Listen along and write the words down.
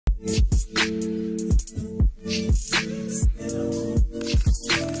Hey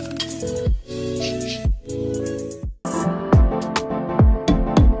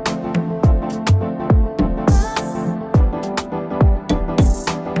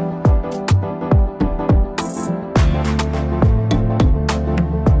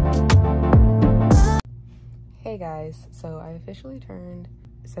guys, so I officially turned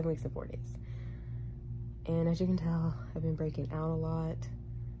 7 weeks and 4 days. And as you can tell, I've been breaking out a lot.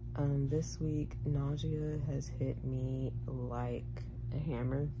 This week, nausea has hit me like a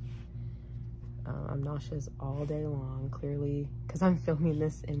hammer. I'm nauseous all day long, clearly, because I'm filming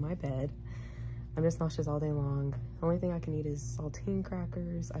this in my bed. I'm just nauseous all day long. The only thing I can eat is saltine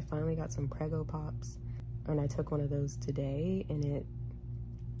crackers. I finally got some Prego Pops, and I took one of those today, and it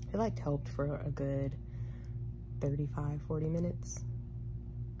like helped for a good 35-40 minutes.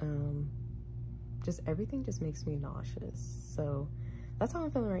 Just everything just makes me nauseous. So that's how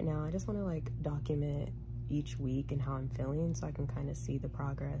I'm feeling right now. I just want to like document each week and how I'm feeling so I can kind of see the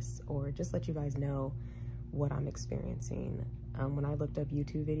progress, or just let you guys know what I'm experiencing. When I looked up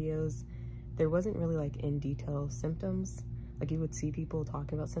YouTube videos, there wasn't really like in detail symptoms. Like you would see people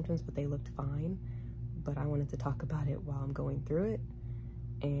talking about symptoms, but they looked fine. But I wanted to talk about it while I'm going through it.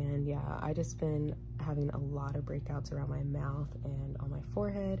 And yeah, I just been having a lot of breakouts around my mouth and on my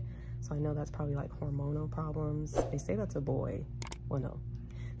forehead. So I know that's probably like hormonal problems. They say that's a boy. Well, no,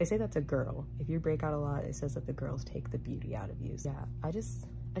 they say that's a girl. If you break out a lot, it says that the girls take the beauty out of you. So yeah, I just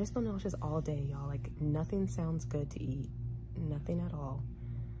feel nauseous all day, y'all. Like nothing sounds good to eat, nothing at all.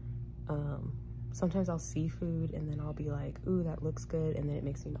 Sometimes I'll see food and then I'll be like, ooh, that looks good. And then it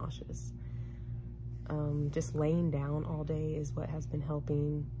makes me nauseous. Just laying down all day is what has been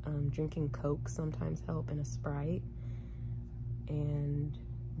helping. Drinking Coke sometimes help, and a Sprite, and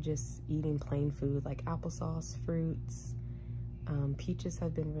just eating plain food like applesauce, fruits. Peaches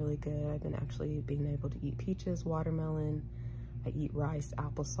have been really good. I've been actually being able to eat peaches, watermelon. I eat rice,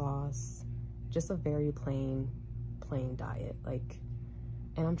 applesauce, just a very plain diet. Like,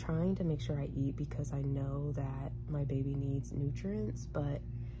 and I'm trying to make sure I eat because I know that my baby needs nutrients, but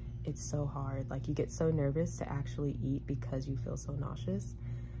it's so hard. Like you get so nervous to actually eat because you feel so nauseous.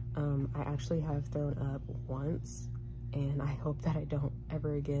 I actually have thrown up once, and I hope that I don't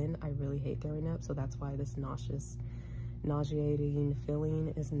ever again. I really hate throwing up, so that's why this nauseating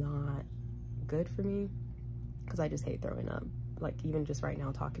feeling is not good for me, because I just hate throwing up. Like even just right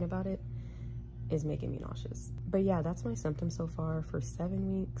now talking about it is making me nauseous. But yeah, that's my symptoms so far for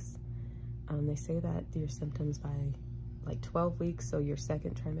 7 weeks. They say that your symptoms by like 12 weeks, so your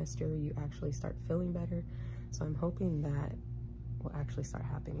second trimester, you actually start feeling better. So I'm hoping that will actually start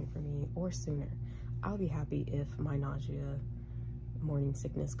happening for me, or sooner. I'll be happy if my nausea, morning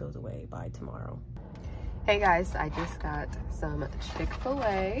sickness goes away by tomorrow. Hey guys, I just got some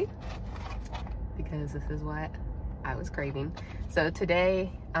Chick-fil-A because this is what I was craving. So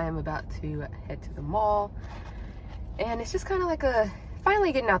today I am about to head to the mall, and it's just kind of like a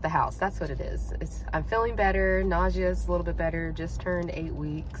finally getting out the house. That's what it is. I'm feeling better. Nausea is a little bit better. Just turned 8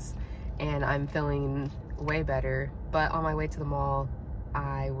 weeks and I'm feeling way better. But on my way to the mall,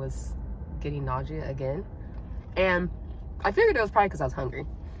 I was getting nausea again. And I figured it was probably because I was hungry,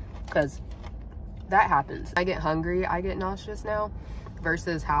 because that happens. I get hungry, I get nauseous now,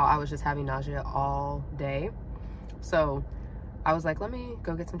 versus how I was just having nausea all day. So I was like, let me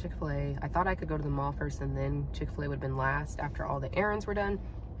go get some Chick-fil-A. I thought I could go to the mall first and then Chick-fil-A would have been last after all the errands were done.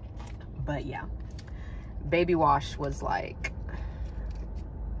 But yeah, Baby Wash was like,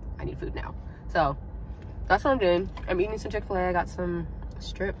 I need food now. So that's what I'm doing. I'm eating some Chick-fil-A. I got some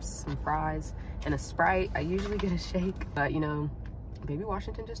strips, some fries, and a Sprite. I usually get a shake, but you know, Baby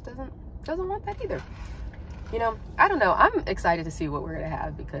Washington just doesn't want that either. You know, I don't know. I'm excited to see what we're gonna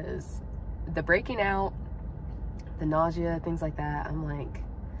have, because the breaking out, the nausea, things like that, I'm like,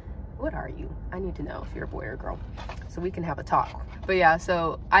 what are you? I need to know if you're a boy or a girl so we can have a talk. But yeah,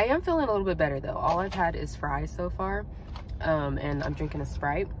 so I am feeling a little bit better though. All I've had is fries so far, and I'm drinking a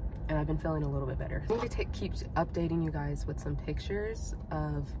Sprite, and I've been feeling a little bit better. I need to keep updating you guys with some pictures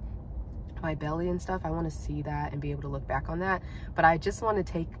of my belly and stuff. I want to see that and be able to look back on that, but I just want to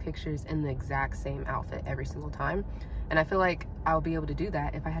take pictures in the exact same outfit every single time. And I feel like I'll be able to do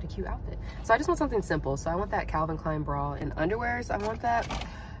that if I had a cute outfit. So I just want something simple. So I want that Calvin Klein bra and underwears. I want that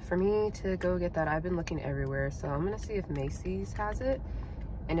for me to go get that. I've been looking everywhere. So I'm going to see if Macy's has it.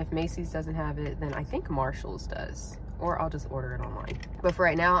 And if Macy's doesn't have it, then I think Marshall's does. Or I'll just order it online. But for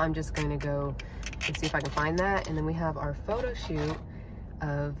right now, I'm just going to go and see if I can find that. And then we have our photo shoot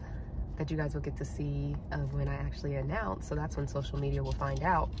of that you guys will get to see of when I actually announce. So that's when social media will find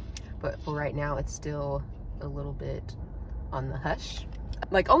out. But for right now, it's still a little bit on the hush.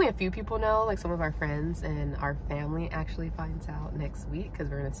 Like, only a few people know, like some of our friends and our family actually finds out next week, because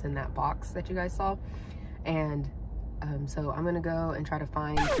we're gonna send that box that you guys saw. And so I'm gonna go and try to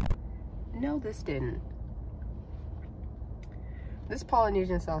find, no, this didn't. This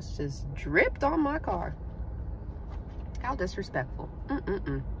Polynesian sauce just dripped on my car. How disrespectful.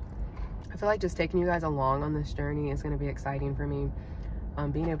 I feel like just taking you guys along on this journey is gonna be exciting for me.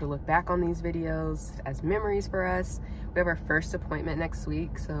 Being able to look back on these videos as memories for us. We have our first appointment next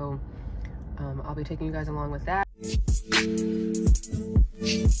week, so I'll be taking you guys along with that.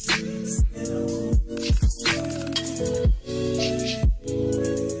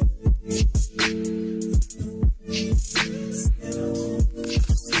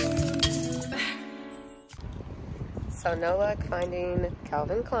 So no luck finding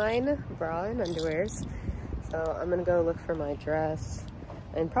Calvin Klein bra and underwears. So I'm gonna go look for my dress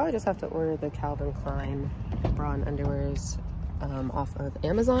and probably just have to order the Calvin Klein bra and underwears off of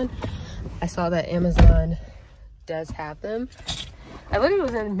Amazon. I saw that Amazon does have them. I literally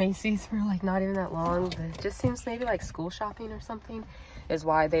was in Macy's for like not even that long, but it just seems maybe like school shopping or something is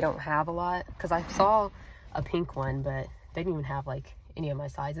why they don't have a lot. Because I saw a pink one, but they didn't even have like any of my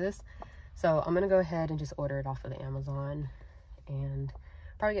sizes. So I'm gonna go ahead and just order it off of Amazon and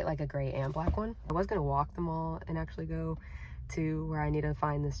probably get like a gray and black one. I was gonna walk the mall and actually go to where I need to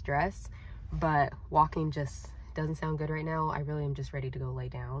find this dress, but walking just doesn't sound good right now. I really am just ready to go lay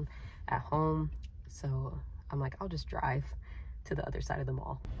down at home. So I'm like, I'll just drive to the other side of the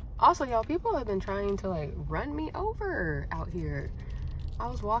mall. Also, y'all, people have been trying to like run me over out here. I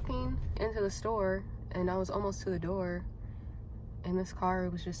was walking into the store and I was almost to the door and this car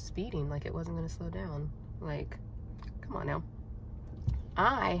was just speeding like it wasn't gonna slow down. Like, come on now.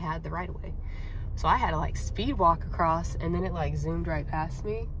 I had the right of way, so I had to like speed walk across, and then it like zoomed right past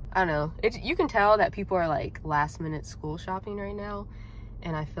me. I don't know, you can tell that people are like last minute school shopping right now,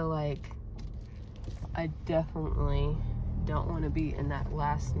 and I feel like I definitely don't want to be in that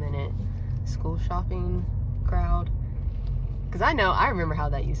last minute school shopping crowd, because I remember how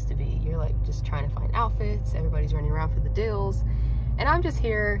that used to be. You're like just trying to find outfits, everybody's running around for the deals, and I'm just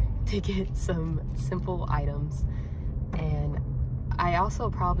here to get some simple items. And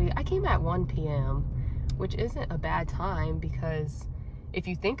I came at 1 p.m, which isn't a bad time, because if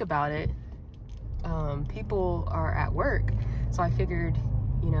you think about it, people are at work. So I figured,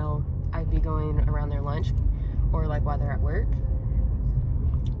 you know, I'd be going around their lunch or like while they're at work.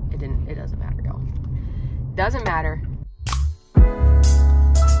 It doesn't matter, y'all. Doesn't matter.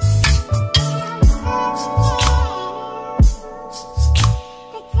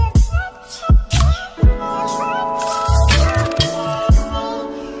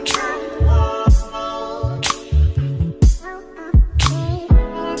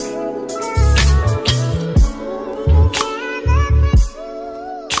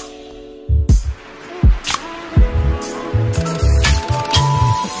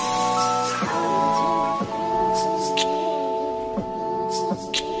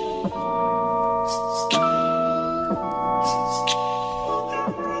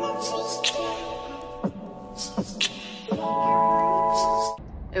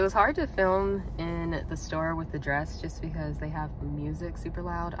 It was hard to film in the store with the dress just because they have music super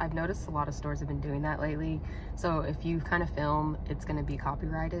loud. I've noticed a lot of stores have been doing that lately. So if you kind of film, it's going to be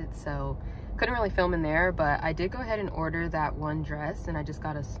copyrighted. So couldn't really film in there, but I did go ahead and order that one dress, and I just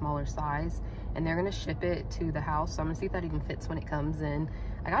got a smaller size, and they're going to ship it to the house. So I'm going to see if that even fits when it comes in.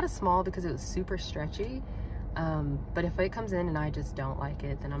 I got a small because it was super stretchy. But if it comes in and I just don't like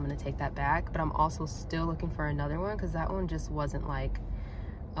it, then I'm going to take that back. But I'm also still looking for another one because that one just wasn't like,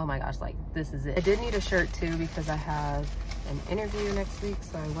 oh my gosh, like this is it. I did need a shirt too because I have an interview next week,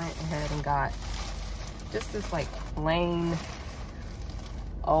 so I went ahead and got just this like plain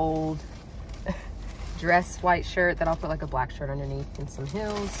old dress white shirt that I'll put like a black shirt underneath and some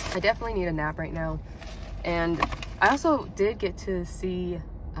heels. I definitely need a nap right now. And I also did get to see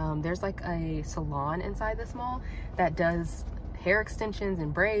there's like a salon inside this mall that does hair extensions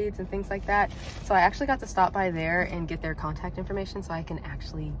and braids and things like that. So I actually got to stop by there and get their contact information so I can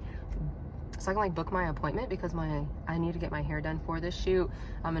like book my appointment, because I need to get my hair done for this shoot.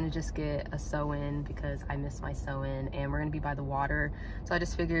 I'm gonna just get a sew-in because I miss my sew-in, and we're gonna be by the water. So I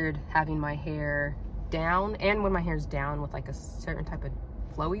just figured having my hair down, and when my hair's down with like a certain type of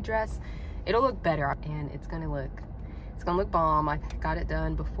flowy dress, it'll look better, and it's gonna look bomb. I got it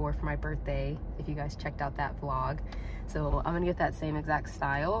done before for my birthday, if you guys checked out that vlog. So I'm gonna get that same exact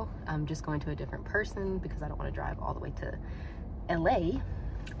style. I'm just going to a different person because I don't want to drive all the way to LA.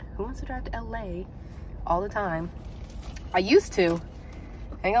 Who wants to drive to LA all the time? I used to.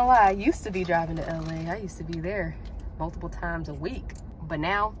 Ain't gonna lie, I used to be driving to LA. I used to be there multiple times a week. But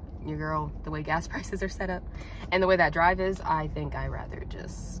now, your girl, the way gas prices are set up and the way that drive is, I think I'd rather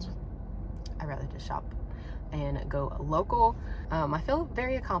just shop and go local. I feel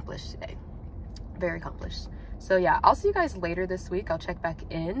very accomplished today. Very accomplished. So yeah, I'll see you guys later this week. I'll check back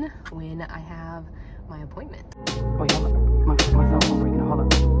in when I have my appointment. Oh yeah, my cell phone ringing. Hold up.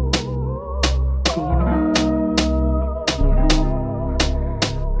 Can you hear me now?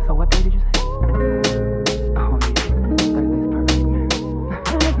 Yeah. So what day did you say? Oh yeah, Thursday's perfect, man.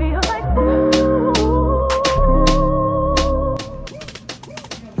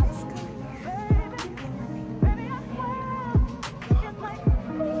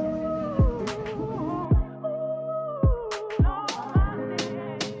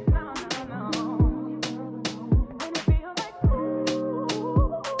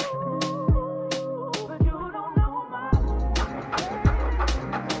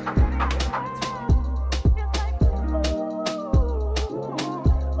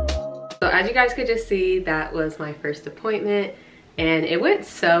 So as you guys could just see, that was my first appointment and it went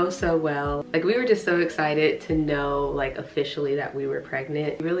so well. Like, we were just so excited to know, like, officially that we were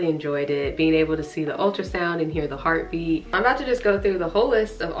pregnant. We really enjoyed it, being able to see the ultrasound and hear the heartbeat. I'm about to just go through the whole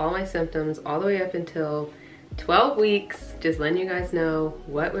list of all my symptoms all the way up until 12 weeks, just letting you guys know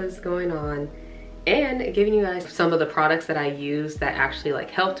what was going on and giving you guys some of the products that I used that actually like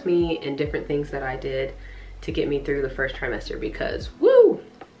helped me and different things that I did to get me through the first trimester, because woo!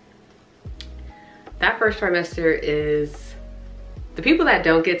 That first trimester is, the people that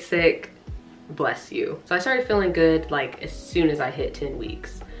don't get sick, bless you. So I started feeling good like as soon as I hit 10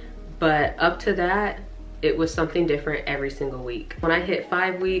 weeks. But up to that, it was something different every single week. When I hit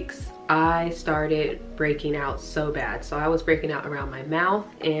 5 weeks, I started breaking out so bad. So I was breaking out around my mouth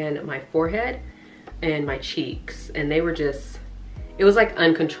and my forehead and my cheeks. And they were just, it was like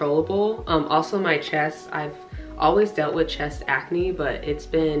uncontrollable. Also my chest, I've always dealt with chest acne, but it's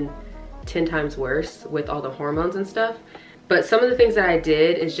been 10 times worse with all the hormones and stuff. But some of the things that I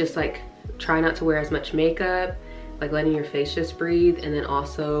did is just like try not to wear as much makeup, like letting your face just breathe. And then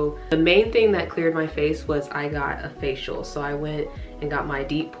also the main thing that cleared my face was I got a facial. So I went and got my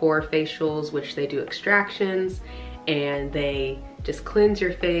deep pore facials, which they do extractions and they just cleanse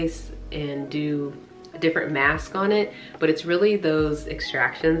your face and do a different mask on it. But it's really those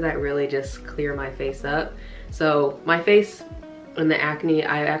extractions that really just clear my face up. So my face and the acne,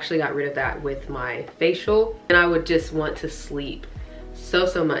 I actually got rid of that with my facial, and I would just want to sleep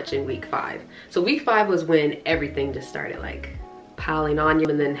so much in week 5. So week 5 was when everything just started like piling on you,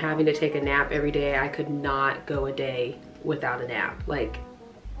 and then having to take a nap every day. I could not go a day without a nap. Like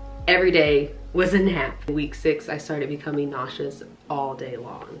every day was a nap. In week 6, I started becoming nauseous all day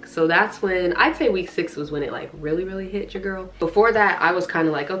long. So that's when, I'd say week 6 was when it like really hit your girl. Before that, I was kind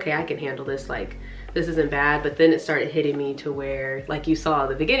of like, okay, I can handle this. Like, this isn't bad. But then it started hitting me to where, like you saw at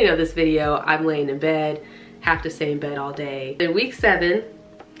the beginning of this video, I'm laying in bed, have to stay in bed all day. In week 7,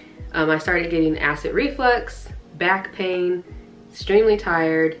 I started getting acid reflux, back pain, extremely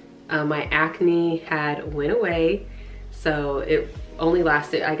tired. My acne had went away. So it only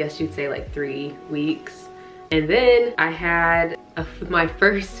lasted, I guess you'd say, like 3 weeks. And then I had my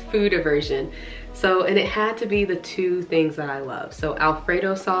first food aversion. So, and it had to be the 2 things that I love. So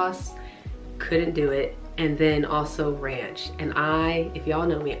Alfredo sauce, couldn't do it. And then also ranch. And if y'all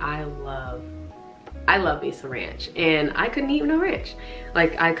know me, I love me some ranch. And I couldn't eat no ranch.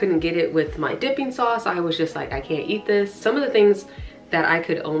 Like, I couldn't get it with my dipping sauce. I was just like, I can't eat this. Some of the things that I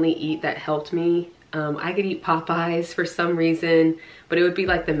could only eat that helped me, I could eat Popeyes for some reason, but it would be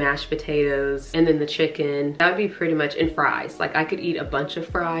like the mashed potatoes and then the chicken. That would be pretty much, and fries. Like, I could eat a bunch of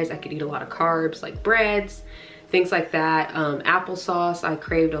fries. I could eat a lot of carbs, like breads, things like that. Applesauce, I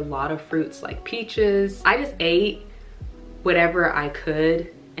craved a lot of fruits like peaches. I just ate whatever I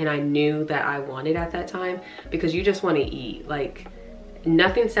could and I knew that I wanted at that time, because you just want to eat. Like,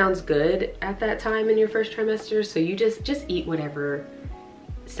 nothing sounds good at that time in your first trimester, so you just eat whatever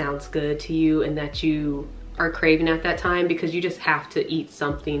sounds good to you and that you are craving at that time, because you just have to eat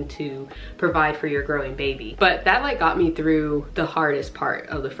something to provide for your growing baby. But that like got me through the hardest part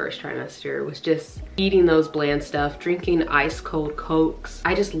of the first trimester, was just eating those bland stuff, drinking ice cold Cokes.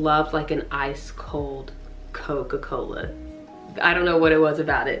 I just loved like an ice cold Coca-Cola. I don't know what it was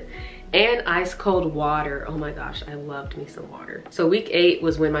about it. And ice cold water. Oh my gosh, I loved me some water. So week 8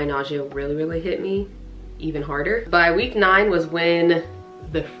 was when my nausea really hit me even harder. By week 9 was when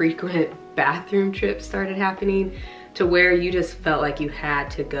the frequent bathroom trips started happening, to where you just felt like you had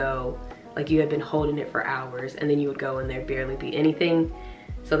to go, like you had been holding it for hours, and then you would go and there'd barely be anything.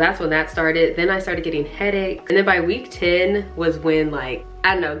 So that's when that started. Then I started getting headaches. And then by week 10 was when like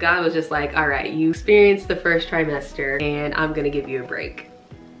I don't know, God was just like, all right, you experienced the first trimester and I'm gonna give you a break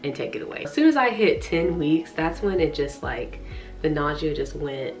and take it away. As soon as I hit 10 weeks, that's when it just like, the nausea just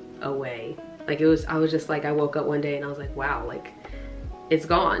went away. Like I was just like, I woke up one day and I was like, wow, like it's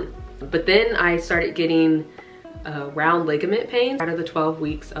gone. But then I started getting round ligament pain. Out of the 12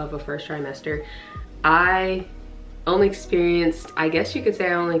 weeks of a first trimester, I only experienced, I guess you could say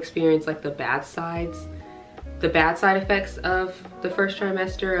I only experienced like the bad side effects of the first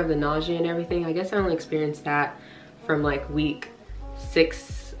trimester, of the nausea and everything. I guess I only experienced that from like week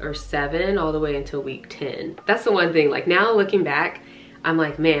 6 or 7 all the way until week 10. That's the one thing, like now looking back, I'm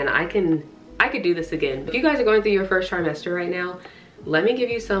like, man, I could do this again. If you guys are going through your first trimester right now, let me give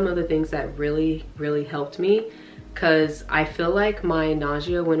you some of the things that really, really helped me, because I feel like my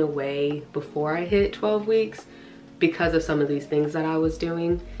nausea went away before I hit 12 weeks because of some of these things that I was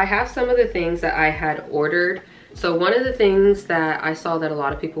doing. I have some of the things that I had ordered. So one of the things that I saw that a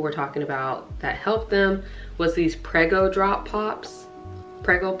lot of people were talking about that helped them was these Prego Pop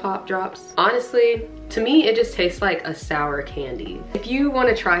drops. Honestly, to me, it just tastes like a sour candy. If you want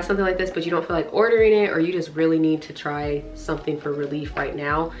to try something like this, but you don't feel like ordering it, or you just really need to try something for relief right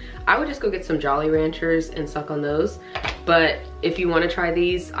now, I would just go get some Jolly Ranchers and suck on those. But if you want to try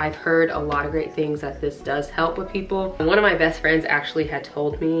these, I've heard a lot of great things that this does help with people. One of my best friends actually had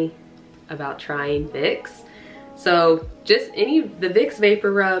told me about trying Vicks. So just the Vicks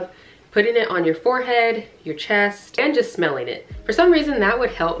Vapor Rub, putting it on your forehead, your chest, and just smelling it. For some reason that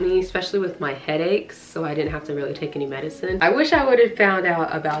would help me, especially with my headaches, so I didn't have to really take any medicine. I wish I would have found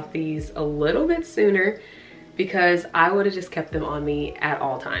out about these a little bit sooner, because I would have just kept them on me at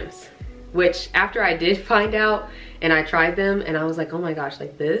all times. Which after I did find out and I tried them and I was like, oh my gosh,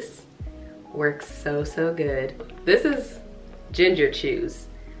 like this works so, so good. This is Ginger Chews.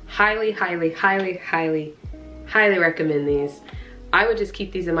 Highly, highly, highly, highly, highly recommend these. I would just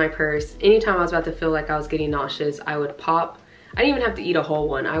keep these in my purse. Anytime I was about to feel like I was getting nauseous, I would pop. I didn't even have to eat a whole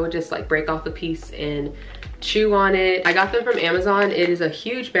one. I would just like break off a piece and chew on it. I got them from Amazon. It is a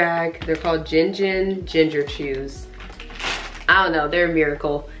huge bag. They're called Ginger Chews. I don't know, they're a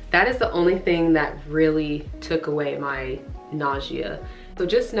miracle. That is the only thing that really took away my nausea. So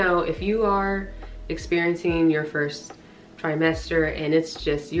just know, if you are experiencing your first trimester and it's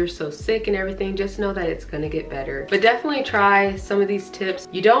just, you're so sick and everything, just know that it's gonna get better. But definitely try some of these tips.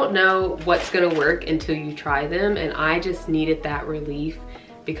 You don't know what's gonna work until you try them, and I just needed that relief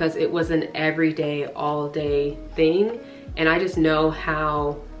because it was an everyday, all day thing, and I just know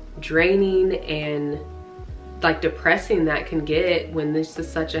how draining and like depressing that can get when this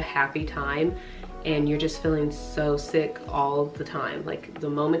is such a happy time and you're just feeling so sick all the time. Like the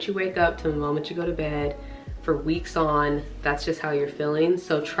moment you wake up to the moment you go to bed, for weeks on, that's just how you're feeling.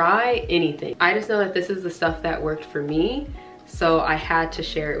 So try anything. I just know that this is the stuff that worked for me, so I had to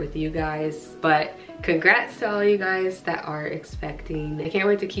share it with you guys. But congrats to all you guys that are expecting. I can't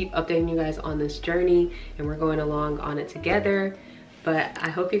wait to keep updating you guys on this journey, and we're going along on it together. But I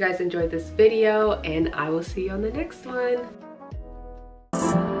hope you guys enjoyed this video, and I will see you on the next one.